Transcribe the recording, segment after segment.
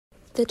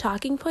The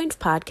Talking Points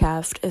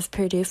podcast is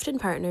produced in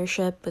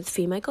partnership with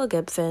C. Michael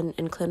Gibson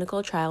and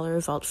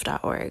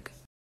clinicaltrialresults.org.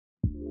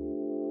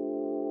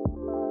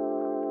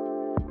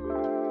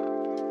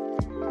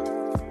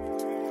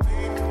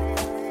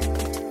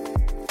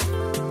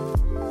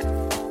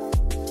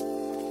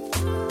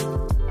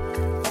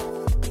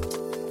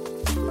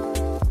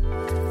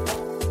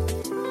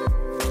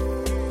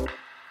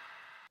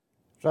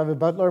 Javed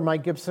Butler,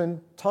 Mike Gibson,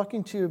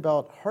 talking to you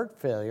about heart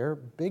failure.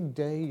 Big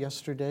day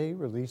yesterday,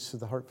 release of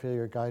the heart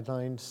failure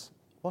guidelines.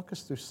 Walk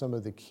us through some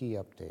of the key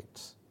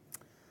updates.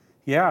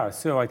 Yeah,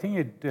 so I think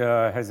it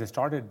has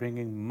started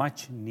bringing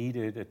much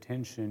needed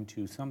attention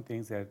to some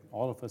things that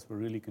all of us were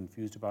really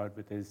confused about,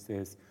 with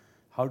is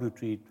how to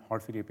treat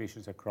heart failure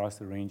patients across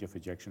the range of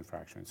ejection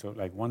fraction. So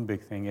like one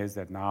big thing is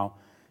that now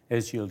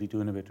SGLT2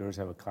 inhibitors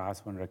have a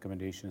class 1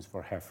 recommendations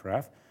for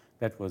HFrEF.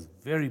 That was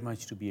very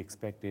much to be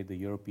expected, the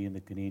European, the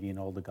Canadian,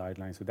 all the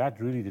guidelines. So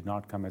that really did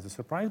not come as a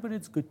surprise, but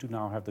it's good to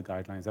now have the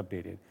guidelines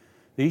updated.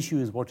 The issue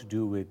is what to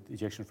do with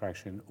ejection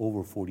fraction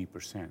over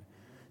 40%.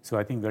 So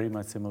I think very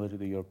much similar to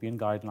the European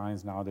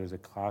guidelines, now there's a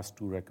class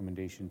 2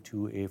 recommendation,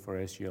 2A for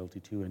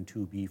SGLT2 and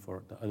 2B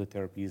for the other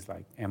therapies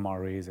like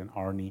MRAs and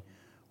ARNI,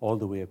 all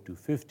the way up to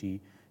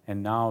 50.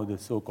 And now the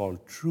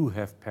so-called true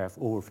HFpEF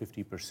over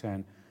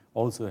 50%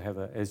 also have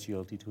a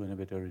SGLT2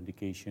 inhibitor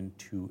indication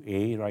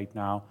 2A right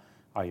now.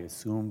 I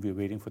assume we're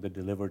waiting for the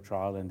DELIVER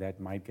trial, and that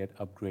might get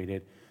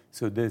upgraded.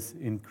 So this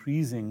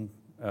increasing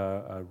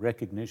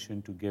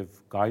recognition to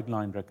give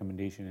guideline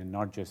recommendation and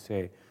not just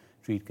say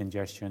treat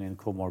congestion and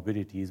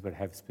comorbidities, but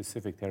have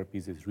specific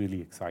therapies is really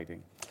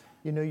exciting.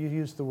 You know, you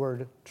used the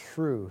word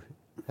true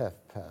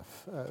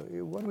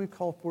HFpEF. What do we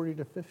call 40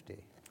 to 50?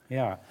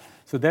 Yeah,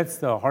 so that's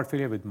the heart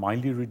failure with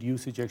mildly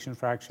reduced ejection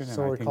fraction.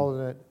 So we're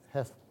calling it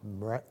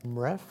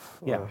HFrEF?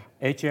 Yeah,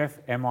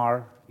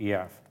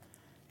 HFmrEF.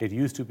 It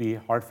used to be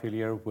heart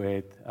failure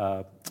with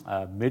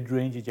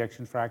mid-range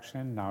ejection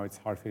fraction. Now it's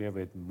heart failure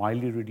with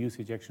mildly reduced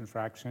ejection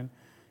fraction.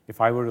 If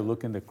I were to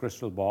look in the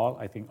crystal ball,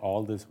 I think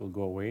all this will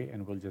go away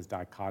and we'll just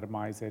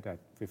dichotomize it at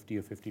 50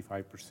 or 55%.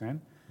 Mm-hmm.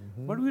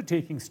 But we're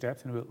taking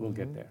steps and we'll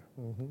get there.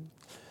 Mm-hmm.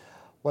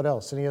 What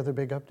else? Any other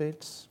big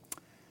updates?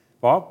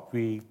 Bob,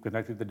 we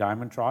conducted the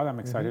DIAMOND trial. I'm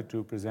excited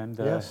to present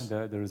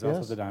the results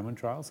of the DIAMOND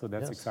trial, so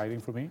that's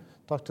exciting for me.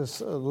 Talk to us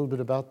a little bit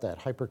about that.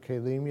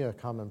 Hyperkalemia, a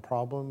common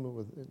problem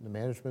with the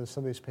management of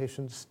some of these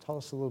patients. Tell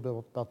us a little bit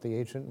about the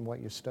agent and what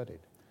you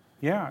studied.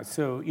 Yeah,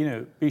 so,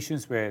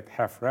 patients with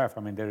HFrEF, I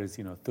mean, there is,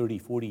 30,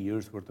 40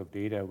 years worth of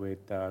data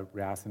with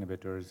RAAS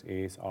inhibitors,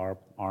 ACE, ARB,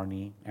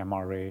 ARNI,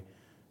 MRA,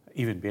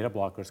 even beta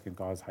blockers can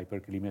cause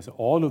hyperkalemia. So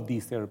all of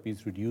these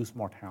therapies reduce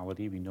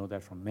mortality. We know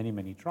that from many,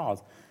 many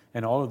trials.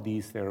 And all of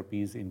these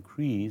therapies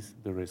increase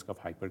the risk of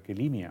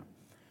hyperkalemia.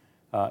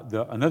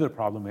 Another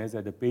problem is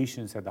that the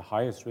patients at the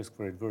highest risk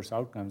for adverse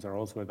outcomes are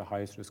also at the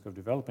highest risk of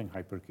developing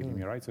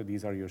hyperkalemia, right? So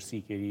these are your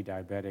CKD,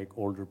 diabetic,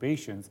 older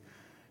patients.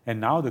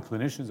 And now the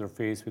clinicians are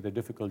faced with a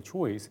difficult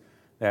choice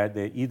that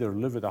they either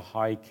live with a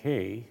high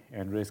K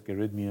and risk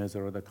arrhythmias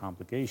or other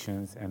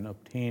complications and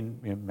obtain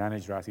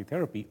managed RAAS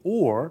therapy,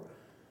 or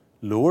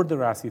lower the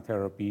RAAS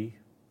therapy,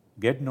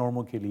 get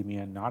normal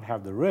kalemia, not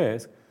have the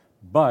risk,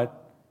 but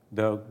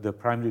the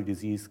primary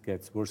disease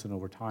gets worsened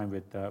over time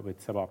with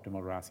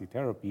suboptimal RAAS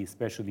therapy,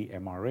 especially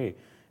MRA.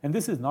 And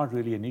this is not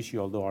really an issue,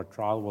 although our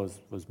trial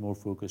was more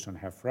focused on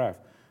HFrEF,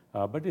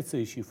 but it's an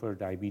issue for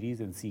diabetes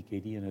and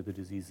CKD and other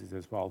diseases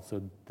as well.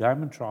 So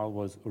DIAMOND trial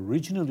was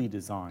originally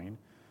designed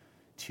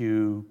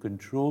to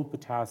control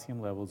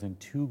potassium levels in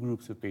two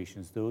groups of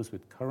patients, those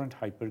with current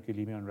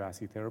hyperkalemia on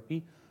RAAS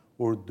therapy,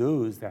 or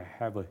those that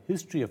have a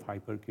history of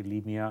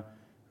hyperkalemia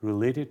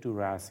related to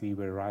RAAS,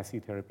 where RAAS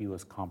therapy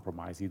was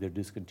compromised, either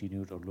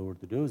discontinued or lowered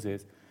the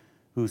doses,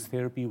 whose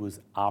therapy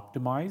was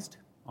optimized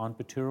on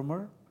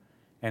patiromer,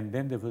 and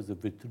then there was a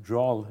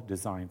withdrawal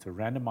design, so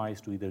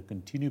randomized to either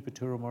continue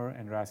patiromer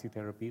and RAAS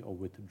therapy or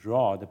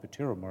withdraw the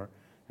patiromer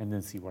and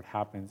then see what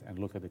happens and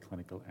look at the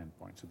clinical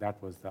endpoint. So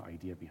that was the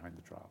idea behind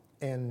the trial.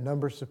 And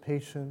numbers of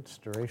patients,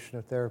 duration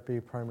of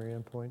therapy, primary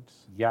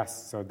endpoints?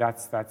 Yes, so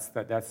that's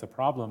the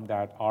problem,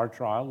 that our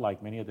trial,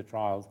 like many other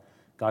trials,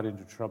 got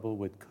into trouble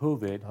with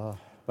COVID,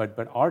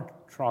 but our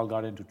trial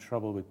got into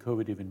trouble with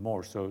COVID even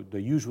more. So the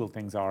usual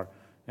things are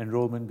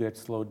enrollment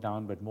gets slowed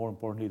down, but more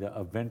importantly, the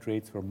event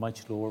rates were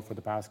much lower for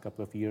the past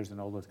couple of years and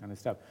all those kind of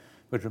stuff.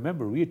 But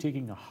remember, we are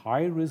taking a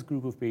high-risk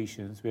group of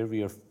patients where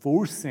we are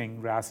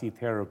forcing RAAS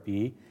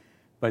therapy,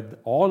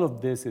 but all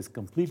of this is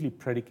completely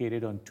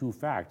predicated on two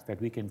facts, that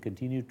we can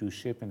continue to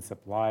ship and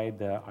supply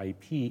the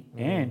IP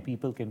and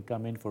people can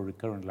come in for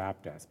recurrent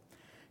lab tests.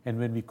 And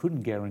when we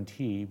couldn't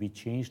guarantee, we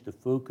changed the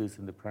focus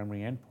in the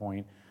primary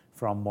endpoint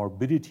from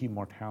morbidity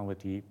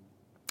mortality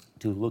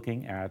to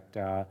looking at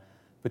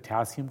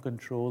potassium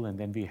control, and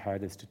then we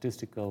had a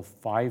statistical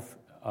 5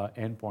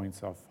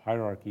 endpoints of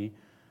hierarchy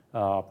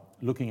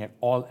looking at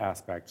all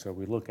aspects. So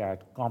we look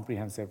at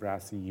comprehensive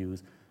RAAS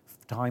use,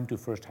 time to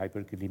first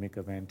hyperkalemic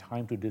event,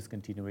 time to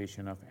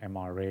discontinuation of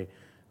MRA,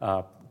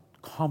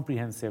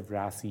 comprehensive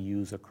RAAS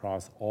use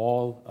across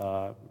all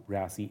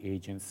RAAS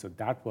agents. So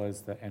that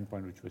was the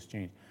endpoint which was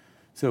changed.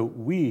 So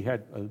we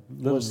had a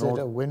little Was it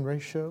a win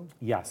ratio?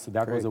 Yes, so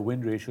that was Great. a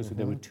win ratio. So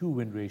there were two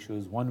win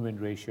ratios. One win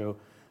ratio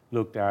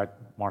looked at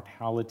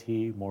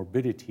mortality,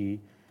 morbidity,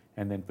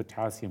 and then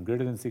potassium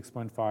greater than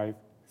 6.5,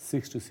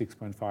 6 to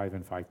 6.5,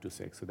 and 5 to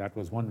 6. So that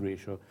was one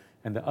ratio.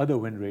 And the other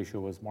win ratio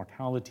was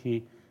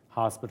mortality,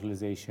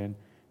 hospitalization,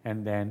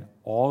 and then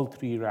all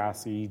three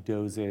RAAS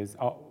doses,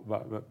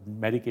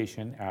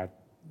 medication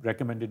at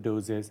recommended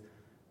doses,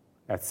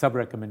 at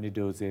sub-recommended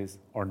doses,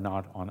 or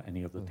not on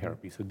any of the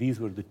therapy. So these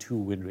were the two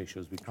win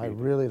ratios we I created.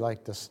 really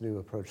like this new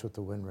approach with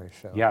the win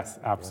ratio. Yes,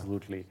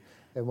 absolutely.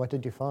 Yeah. And what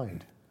did you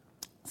find?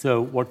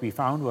 So what we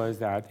found was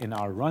that in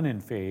our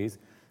run-in phase,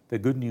 the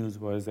good news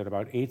was that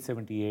about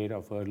 878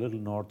 of a little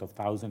north of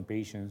 1,000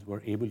 patients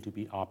were able to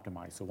be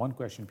optimized. So one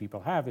question people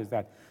have is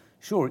that,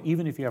 sure,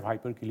 even if you have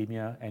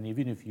hyperkalemia and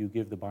even if you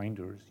give the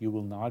binders, you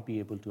will not be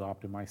able to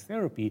optimize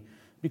therapy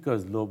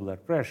because low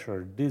blood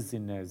pressure,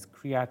 dizziness,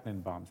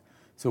 creatinine bumps.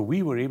 So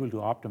we were able to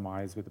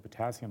optimize with the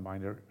potassium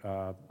binder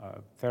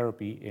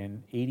therapy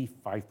in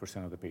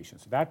 85% of the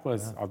patients. So that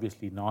was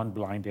obviously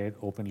non-blinded,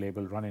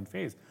 open-label run-in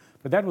phase,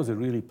 but that was a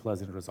really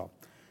pleasant result.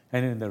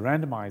 And in the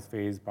randomized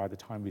phase, by the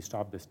time we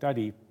stopped the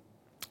study,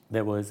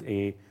 there was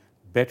a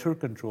better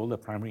control, the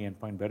primary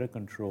endpoint, better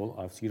control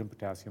of serum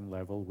potassium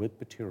level with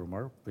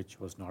patiromer, which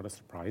was not a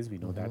surprise. We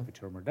know that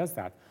patiromer does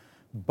that.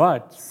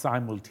 But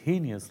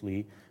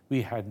simultaneously,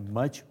 we had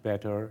much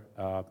better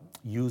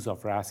use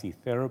of RAAS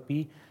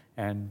therapy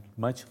and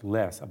much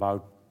less,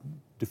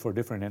 for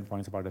different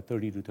endpoints, about a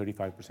 30 to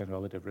 35%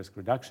 relative risk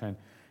reduction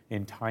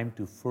in time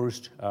to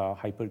first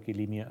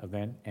hyperkalemia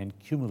event and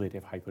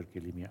cumulative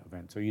hyperkalemia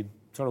event. So you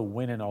sort of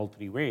win in all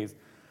three ways,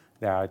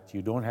 that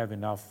you don't have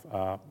enough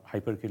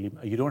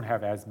hyperkalemia, you don't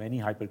have as many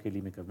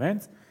hyperkalemic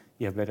events,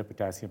 you have better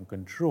potassium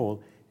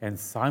control, and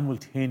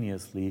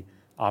simultaneously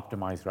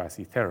optimize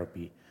RAAS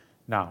therapy.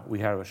 Now, we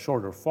have a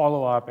shorter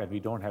follow-up, and we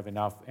don't have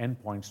enough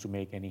endpoints to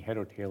make any head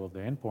or tail of the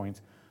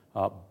endpoints,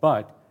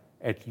 but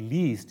at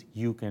least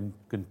you can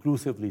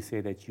conclusively say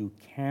that you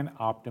can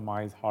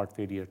optimize heart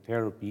failure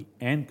therapy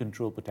and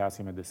control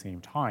potassium at the same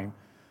time.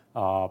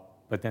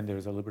 But then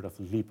there's a little bit of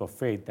a leap of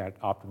faith that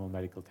optimal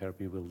medical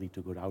therapy will lead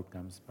to good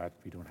outcomes, but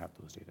we don't have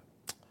those data.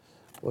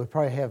 Well, we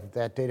probably have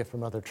that data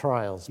from other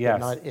trials, Yes.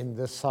 but not in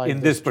this side. In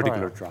this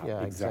particular trial,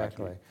 Yeah,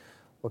 exactly.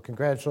 Well,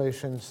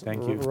 congratulations.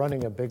 Thank you. We're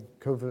running a big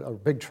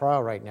big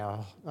trial right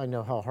now. I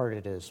know how hard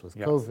it is with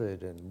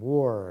COVID and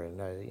war,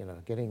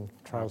 and getting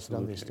trials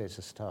done these days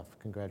is tough.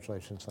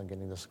 Congratulations on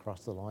getting this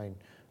across the line,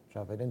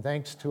 Javed. And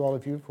thanks to all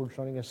of you for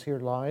joining us here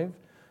live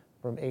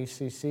from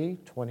ACC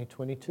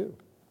 2022.